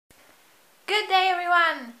Good day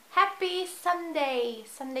everyone! Happy Sunday!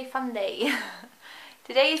 Sunday fun day!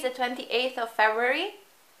 Today is the 28th of February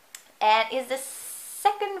and it's the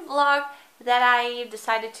second vlog that I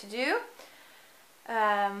decided to do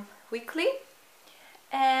weekly,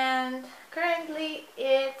 and currently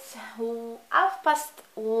it's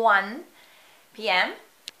 1:30 p.m.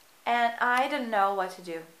 and I don't know what to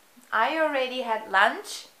do. I already had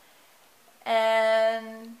lunch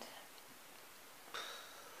and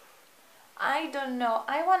I don't know,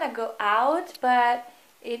 I want to go out, but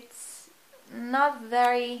it's not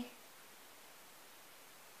very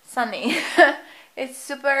sunny. It's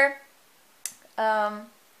super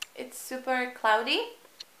cloudy.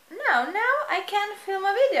 Now I can film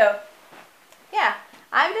a video. Yeah,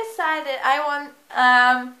 I've decided I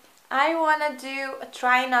wanna do a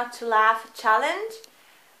try not to laugh challenge.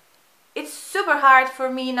 It's super hard for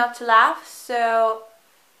me not to laugh, so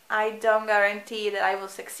I don't guarantee that I will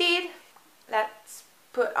succeed. Let's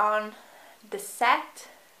put on the set.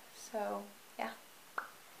 So yeah.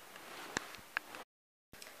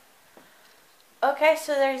 Okay,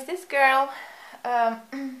 so there's this girl,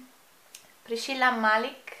 Priscilla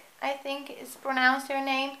Malik, I think is pronounced her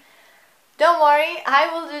name. Don't worry, I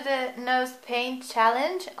will do the nose paint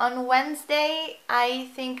challenge. On Wednesday I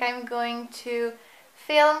think I'm going to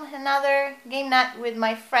film another game night with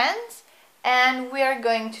my friends and we are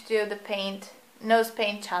going to do the nose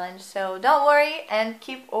paint challenge, so don't worry and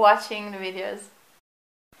keep watching the videos.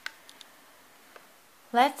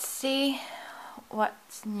 Let's see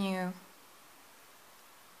what's new.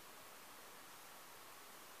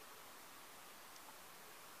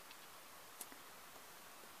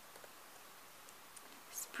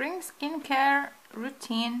 Spring skincare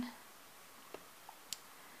routine.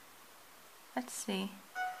 Let's see.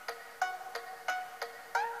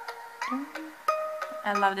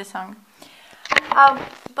 I love this song.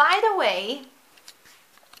 By the way,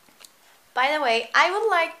 I would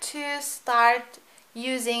like to start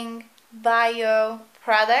using bio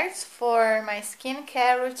products for my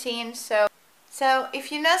skincare routine. So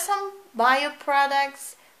if you know some bio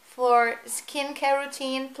products for skincare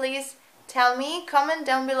routine, please tell me, comment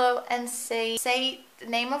down below and say the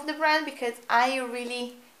name of the brand, because I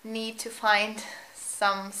really need to find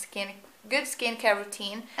some good skincare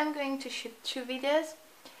routine. I'm going to shoot 2 videos.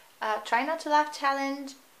 Try not to laugh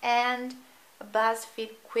challenge and a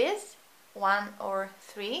BuzzFeed quiz, 1 or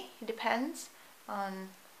 3, it depends on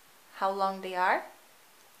how long they are.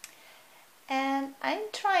 And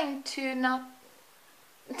I'm trying to not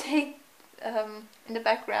take in the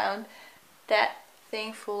background that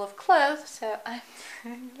thing full of clothes, so I'm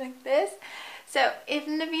like this. So if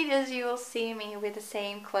in the videos you will see me with the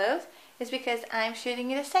same clothes, it's because I'm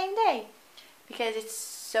shooting it the same day, because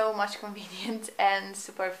it's so much convenient and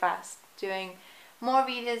super fast doing more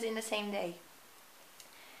videos in the same day.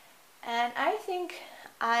 And I think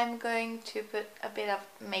I'm going to put a bit of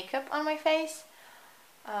makeup on my face.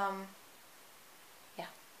 Yeah.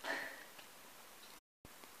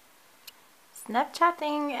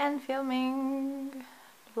 Snapchatting and filming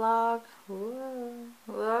vlog. Whoa,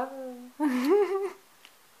 whoa.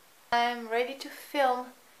 I'm ready to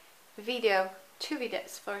film 2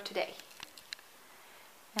 videos for today.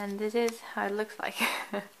 And this is how it looks like.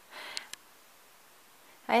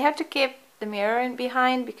 I have to keep the mirror in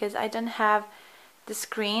behind because I don't have the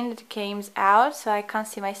screen that comes out, so I can't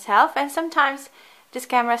see myself, and sometimes this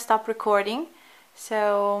camera stops recording.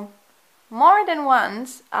 So more than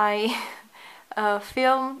once I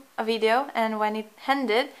film a video, and when it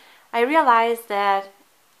ended I realized that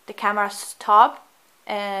the camera stopped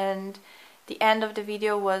and the end of the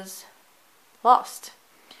video was lost.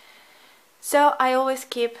 So I always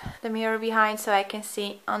keep the mirror behind so I can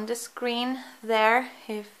see on the screen there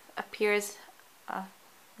if appears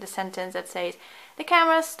the sentence that says the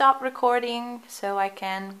camera stopped recording, so I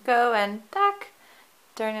can go and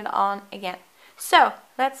turn it on again. So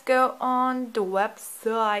let's go on the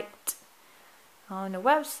website. On the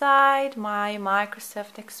website, my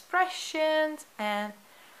Microsoft expressions, and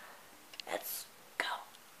let's go.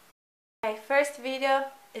 Okay, first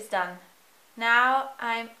video is done. Now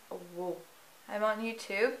I'm on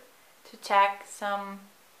YouTube to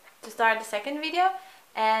start the second video,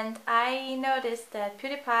 and I noticed that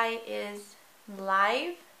PewDiePie is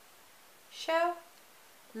live show.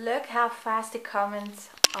 Look how fast the comments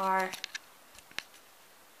are.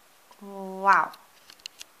 Wow.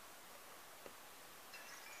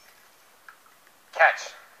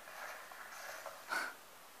 Catch.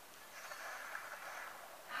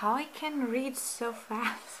 How I can read so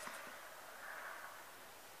fast.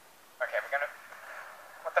 Okay, we're gonna...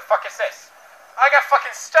 What the fuck is this? I got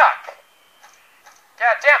fucking stuck!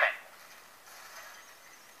 God damn it!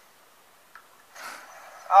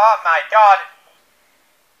 my god!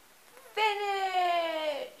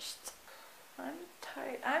 Finished! I'm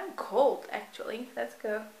tired. I'm cold actually. Let's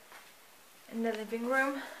go in the living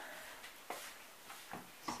room.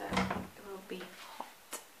 So it will be hot.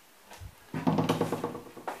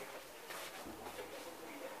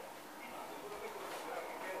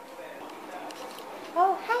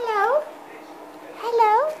 Oh, hello!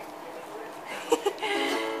 Hello!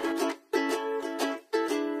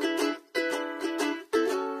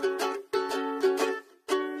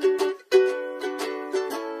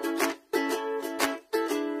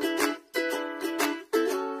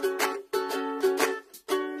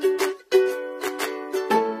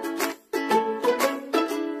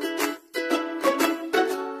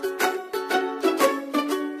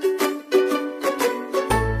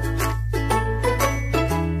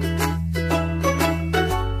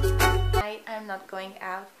 I'm not going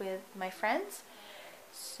out with my friends,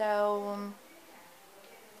 so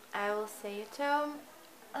I will say it home.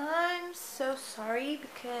 I'm so sorry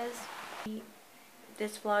because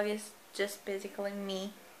this vlog is just basically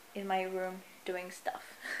me in my room doing stuff.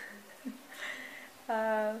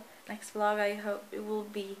 Next vlog I hope it will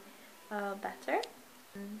be better.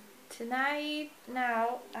 Tonight,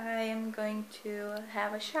 now I am going to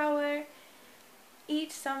have a shower,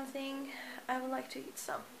 eat something. I would like to eat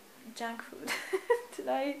some junk food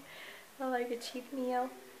tonight, like a cheap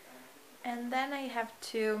meal, and then I have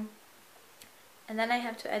to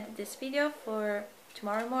edit this video for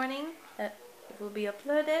tomorrow morning that it will be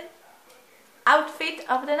uploaded. Outfit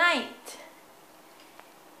of the night,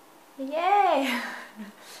 yay!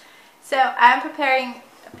 So I'm preparing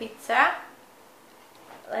a pizza.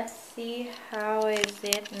 Let's see, how is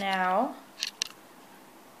it now?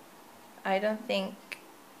 I don't think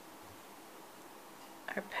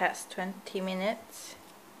are past 20 minutes.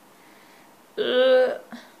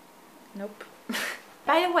 Nope.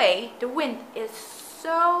 By the way, the wind is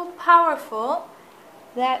so powerful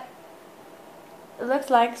that it looks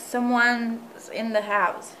like someone's in the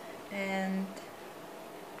house, and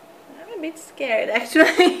I'm a bit scared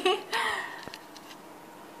actually.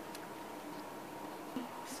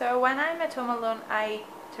 So when I'm at home alone, I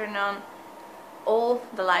turn on all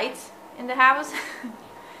the lights in the house.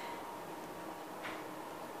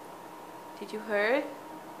 Did you hear?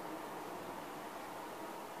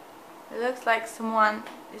 It looks like someone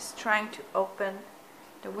is trying to open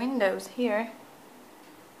the windows here.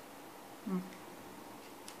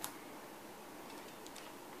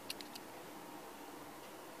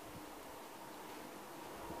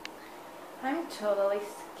 I'm totally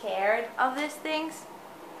scared of these things.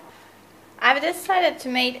 I've decided to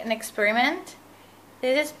make an experiment.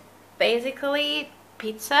 This is basically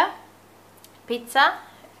pizza.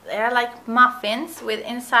 They're like muffins with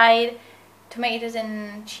inside tomatoes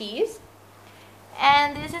and cheese.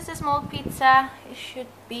 And this is a small pizza. It should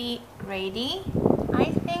be ready, I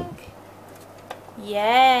think.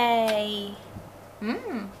 Yay!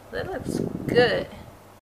 That looks good.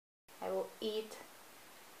 I will eat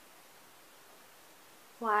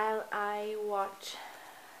while I watch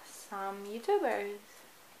some YouTubers.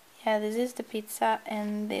 Yeah, this is the pizza,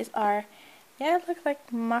 and these are, yeah, it looks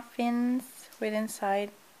like muffins with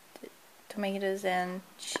inside tomatoes and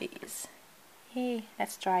cheese. Yay,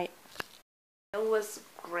 let's try it. It was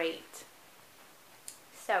great.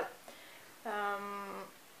 So,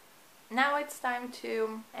 now it's time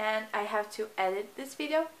to, and I have to edit this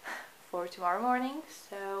video for tomorrow morning,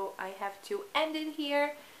 so I have to end it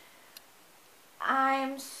here.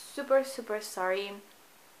 I'm super sorry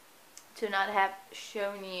to not have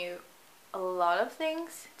shown you a lot of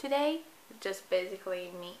things today, just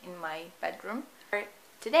basically me in my bedroom. For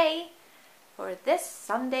today, for this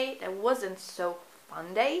Sunday that wasn't so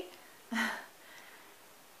fun day,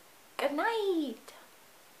 good night!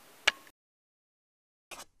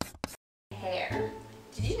 Hair.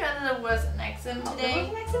 Did you know that there was an exam today? There was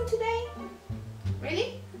an exam today?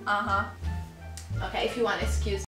 Really? Uh-huh. Okay, if you want, excuse